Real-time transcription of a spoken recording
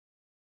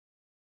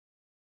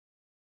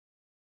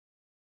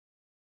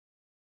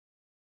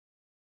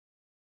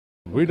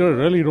We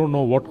really don't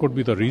know what could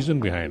be the reason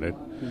behind it,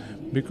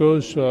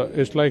 because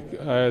it's like,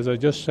 as I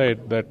just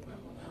said, that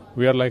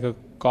we are like a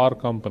car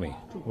company.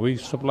 We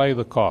supply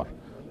the car.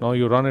 Now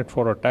you run it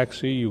for a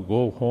taxi, you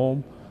go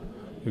home,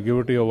 you give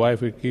it to your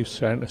wife, it keeps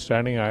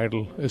standing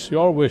idle. It's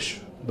your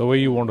wish, the way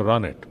you want to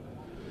run it.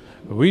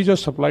 We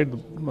just supplied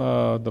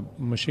the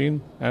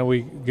machine and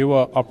we give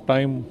a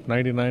uptime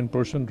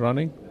 99%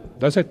 running.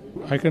 That's it.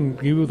 I can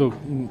give you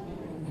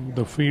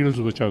the fields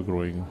which are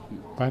growing.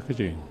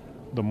 Packaging,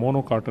 the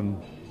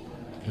monocarton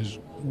is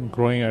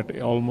growing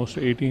at almost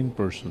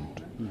 18%.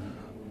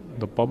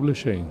 The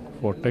publishing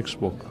for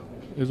textbook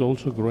is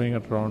also growing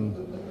at around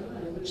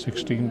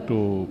 16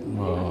 to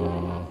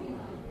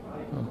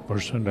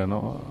percent and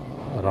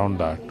around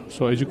that.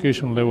 So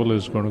education level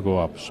is going to go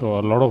up. So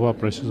a lot of our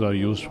presses are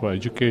used for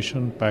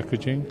education,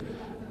 packaging,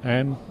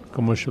 and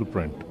commercial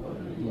print.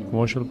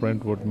 Commercial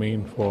print would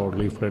mean for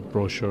leaflet,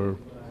 brochure,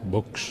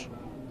 books,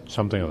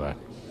 something like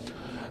that.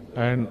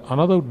 And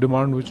another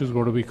demand which is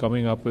going to be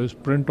coming up is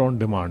print on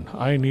demand.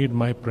 I need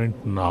my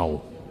print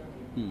now.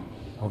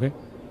 Okay?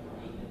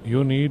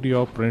 You need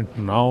your print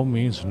now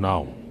means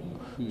now.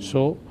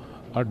 So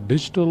a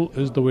digital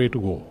is the way to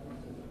go.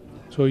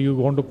 So you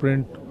want to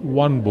print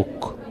one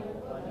book.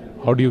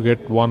 How do you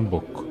get one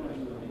book?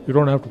 You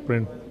don't have to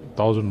print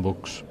 1,000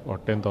 books or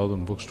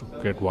 10,000 books to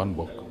get one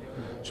book.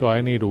 So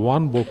I need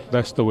one book,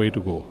 that's the way to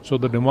go. So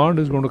the demand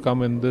is going to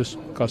come in this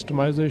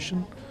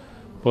customization,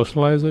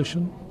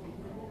 personalization,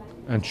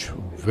 and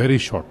very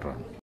short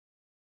run.